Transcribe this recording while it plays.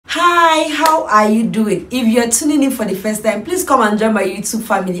Hi, how are you doing? If you're tuning in for the first time, please come and join my YouTube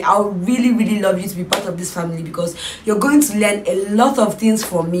family. I would really love you to be part of this family because you're going to learn a lot of things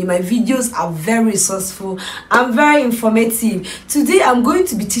from me. My videos are very resourceful and very informative. Today I'm going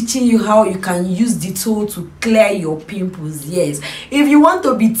to be teaching you how you can use DETTOL to clear your pimples. Yes, if you want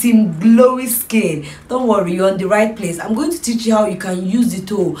to be team glowy skin, don't worry, you're on the right place. I'm going to teach you how you can use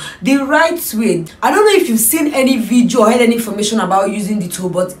DETTOL the right way. I don't know if you've seen any video or heard any information about using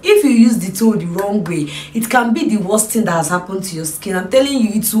DETTOL, but if you use DETTOL the wrong way, it can be the worst thing that has happened to your skin. I'm telling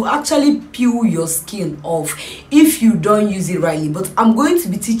you, it will actually peel your skin off if you don't use it rightly. But I'm going to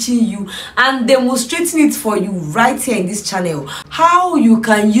be teaching you and demonstrating it for you right here in this channel, how you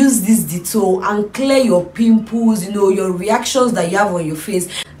can use this DETTOL and clear your pimples, your reactions that you have on your face.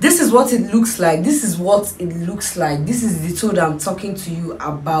 This is what it looks like. This is what it looks like. This is DETTOL that I'm talking to you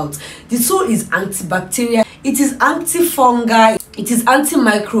about. DETTOL is antibacterial, it is antifungal, it is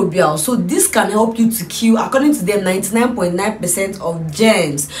antimicrobial. So this can help you to kill, according to them, 99.9% of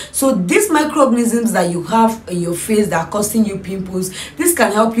germs. So these microorganisms that you have in your face that are causing you pimples, this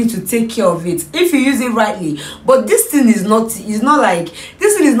can help you to take care of it if you use it rightly. But this thing is not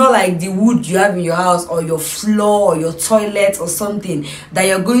like the wood you have in your house or your floor or your toilet or something that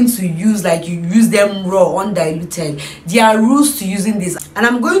you're going to use like you use them raw, undiluted. There are rules to using this, and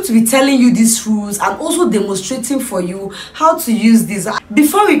I'm going to be telling you these rules and also demonstrating for you how to use this.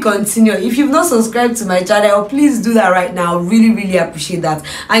 Before we continue, if you've not subscribed to my channel, please do that right now. Really appreciate that,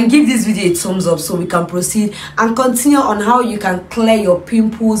 and give this video a thumbs up so we can proceed and continue on how you can clear your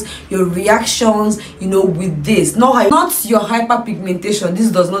pimples, your reactions, with this. Not your hyperpigmentation.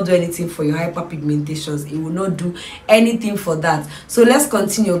 This does not do anything for your hyperpigmentations. It will not do anything for that. So let's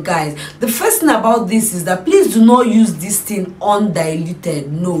continue, guys. The first thing about this is that please do not use this thing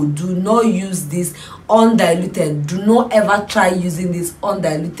undiluted. No, do not use this undiluted. Do not ever try using this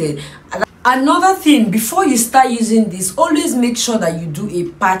undiluted. Another thing, before you start using this, always make sure that you do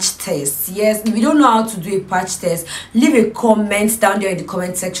a patch test. Yes, if you don't know how to do a patch test, leave a comment down there in the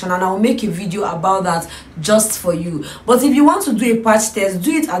comment section and I'll make a video about that just for you. But if you want to do a patch test,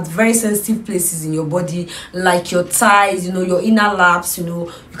 do it at very sensitive places in your body, like your thighs, your inner laps.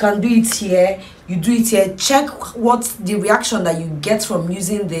 You can do it here. You do it here. Check what the reaction that you get from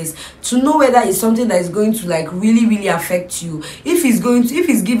using this to know whether it's something that is going to like really affect you. If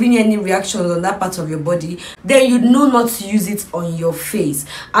it's giving you any reactions on that part of your body, then you know not to use it on your face.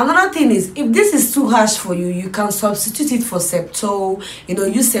 Another thing is, if this is too harsh for you, you can substitute it for Septol.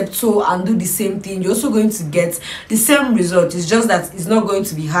 Use Septol and do the same thing. You're also going to get the same result. It's just that it's not going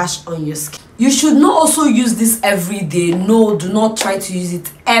to be harsh on your skin. You should not also use this every day. No, do not try to use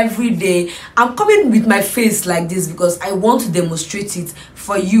it every day. I'm coming with my face like this because I want to demonstrate it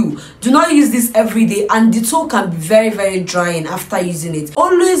for you. Do not use this every day, and DETTOL can be very drying after using it.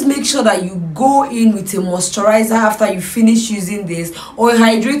 Always make sure that you go in with a moisturizer after you finish using this, or a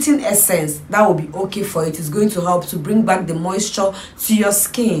hydrating essence. That will be okay for it. It's going to help to bring back the moisture to your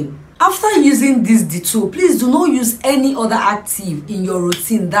skin. After using this DETTOL, please do not use any other active in your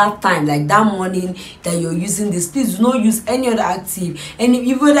routine that time, like that morning that you're using this. Please do not use any other active,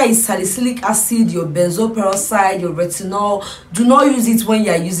 whether it's salicylic acid, your benzoyl peroxide, your retinol. Do not use it when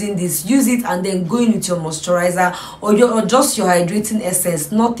you are using this. Use it and then go in with your moisturizer or just your hydrating essence.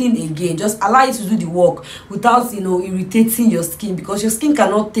 Nothing again. Just allow it to do the work without irritating your skin, because your skin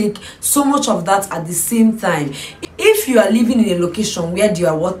cannot take so much of that at the same time. If you are living in a location where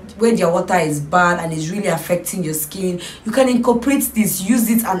their water is bad and is really affecting your skin, you can incorporate this, use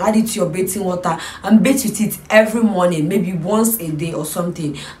it and add it to your bathing water and bathe with it every morning, maybe once a day or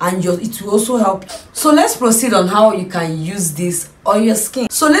something, and it will also help. So let's proceed on how you can use this on your skin.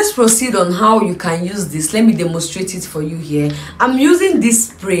 Let me demonstrate it for you here. I'm using this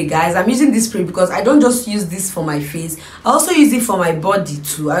spray, guys. I'm using this spray because I don't just use this for my face, I also use it for my body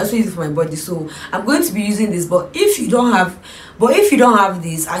too. So I'm going to be using this. But if you don't have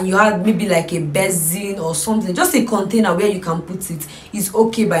this and you have maybe like a basin or something, just a container where you can put it, is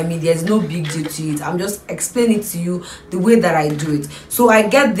okay by me. There's no big deal to it. I'm just explaining to you the way that I do it. So I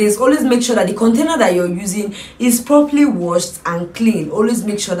get this. Always make sure that the container that you're using is properly washed and clean. Always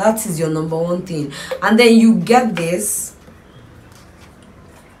make sure that is your number one thing. And then you get this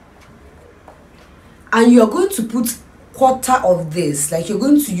and you're going to put quarter of this, like you're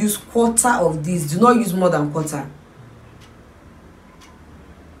going to use quarter of this. Do not use more than quarter.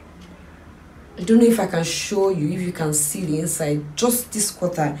 I don't know if I can show you, if you can see the inside. Just this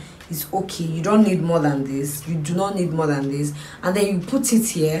quarter is okay. You don't need more than this. You do not need more than this. And then you put it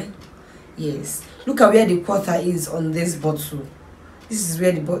here. Yes, look at where the quarter is on this bottle. This is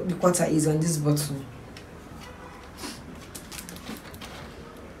where the quarter is on this bottle.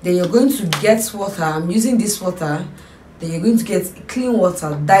 Then you're going to get water. I'm using this water. Then you're going to get clean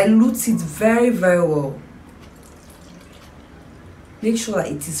water. Dilute it very, very well. Make sure that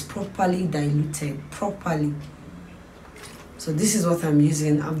it is properly diluted. Properly. So this is what I'm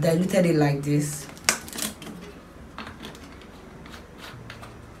using. I've diluted it like this.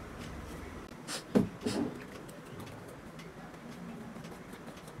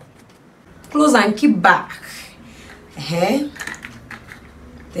 Close and keep back. Then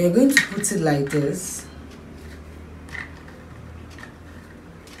you're going to put it like this.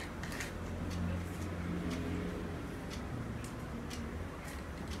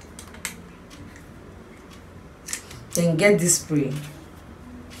 Then get this spray.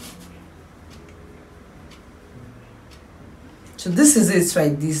 So this is it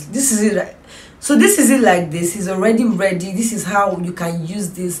right this is it. So this is it like this. It's already ready. This is how you can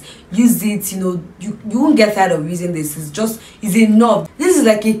use this. Use it, you know, you won't get tired of using this. It's enough. This is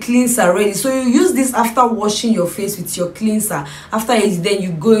like a cleanser ready. So you use this after washing your face with your cleanser. After it, then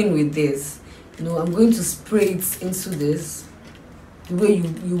you go in with this. You know, I'm going to spray it into this the way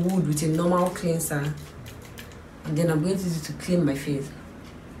you would with a normal cleanser. And then I'm going to use it to clean my face.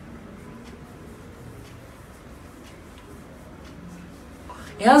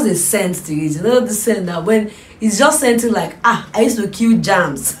 It has a scent to it. You know the scent that when it's just scenting like, I used to kill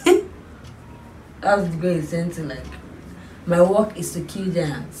germs. That's the way it's scenting like. My work is to kill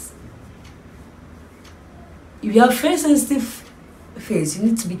germs. If you have very sensitive face, you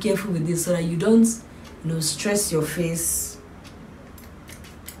need to be careful with this so that you don't, you know, stress your face.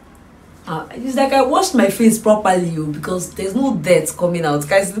 It's like I washed my face properly, because there's no dirt coming out.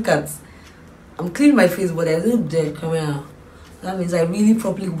 Guys, look at, I'm cleaning my face, but there's no dirt coming out. That means I really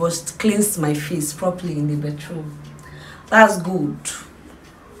properly cleansed my face properly in the bedroom. That's good.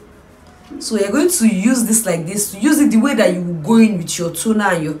 So you're going to use this like this. Use it the way that you go in with your toner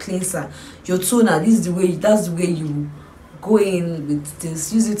and your cleanser. Your toner, this is the way. That's the way you go in with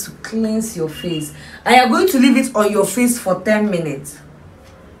this. Use it to cleanse your face, and you're going to leave it on your face for 10 minutes.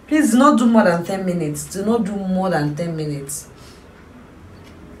 Please do not do more than 10 minutes. Do not do more than 10 minutes.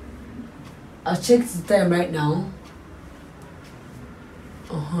 I'll check the time right now.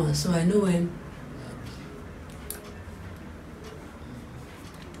 So I know when.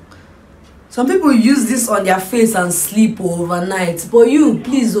 Some people use this on their face and sleep overnight. But you,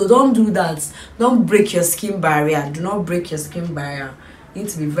 please, don't do that. Don't break your skin barrier. Do not break your skin barrier. You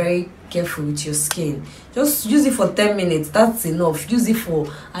need to be very careful with your skin. Just use it for 10 minutes. That's enough. Use it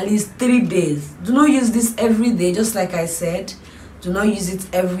for at least 3 days. Do not use this every day, just like I said. Do not use it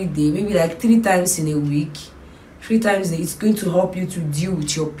every day. Maybe like 3 times in a week. 3 times a day. It's going to help you to deal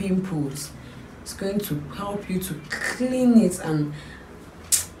with your pimples. It's going to help you to clean it. And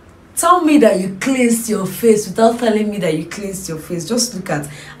tell me that you cleansed your face without telling me that you cleansed your face. Just look at,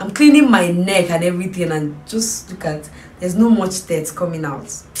 I'm cleaning my neck and everything, and just look at, there's no much dirt coming out.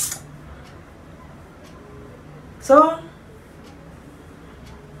 So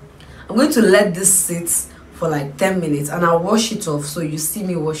I'm going to let this sit for like 10 minutes and I'll wash it off. So you see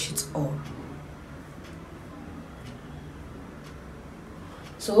me wash it off.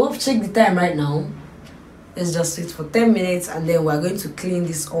 So we'll check the time right now. Let's just wait for 10 minutes and then we're going to clean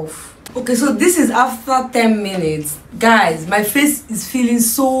this off. Okay, so this is after 10 minutes. Guys, my face is feeling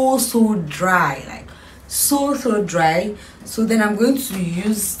so dry. Like so dry. So then I'm going to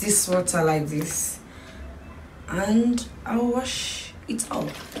use this water like this. And I'll wash it off.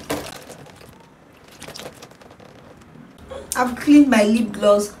 I've cleaned my lip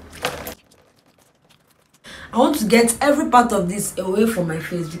gloss. I want to get every part of this away from my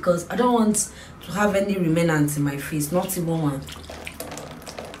face because I don't want to have any remnants in my face, not even one.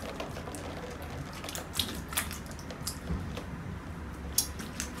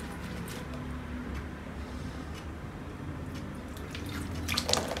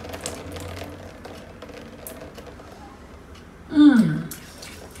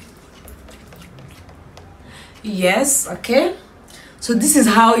 Yes, okay. So this is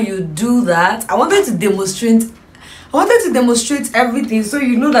how you do that. I wanted to demonstrate everything so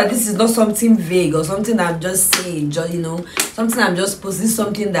you know that this is not something vague or something that I'm just saying, you know, something I'm just posting,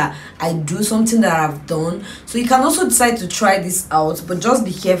 something that I do, something that I've done. So you can also decide to try this out, but just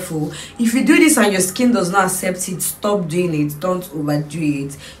be careful. If you do this and your skin does not accept it, stop doing it. Don't overdo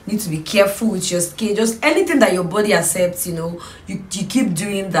it. You need to be careful with your skin. Just anything that your body accepts, you know, you keep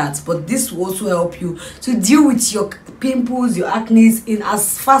doing that. But this will also help you to deal with your pimples, your acne in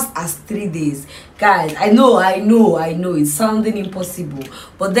as fast as 3 days. Guys, I know it's sounding impossible,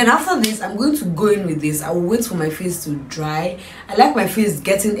 but then after this I'm going to go in with this. I will wait for my face to dry. I like my face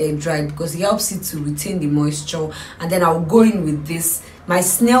getting air dry because it helps it to retain the moisture, and then I'll go in with this. my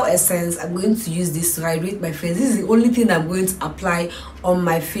snail essence. I'm going to use this to hydrate my face. This is the only thing I'm going to apply on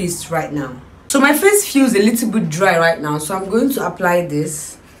my face right now. So my face feels a little bit dry right now, so I'm going to apply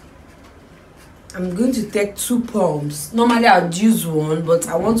this. I'm going to take 2 pumps. Normally I'd use 1, but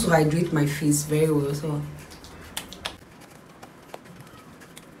I want to hydrate my face very well.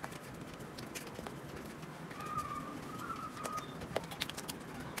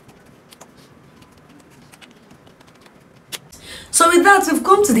 So with that, we've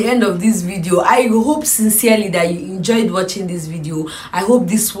come to the end of this video. I hope sincerely that you enjoyed watching this video. I hope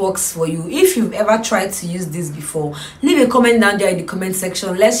this works for you. If you've ever tried to use this before, leave a comment down there in the comment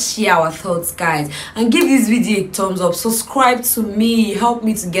section. Let's share our thoughts, guys, and give this video a thumbs up. Subscribe to me, help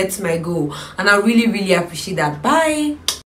me to get to my goal, and I really appreciate that. Bye.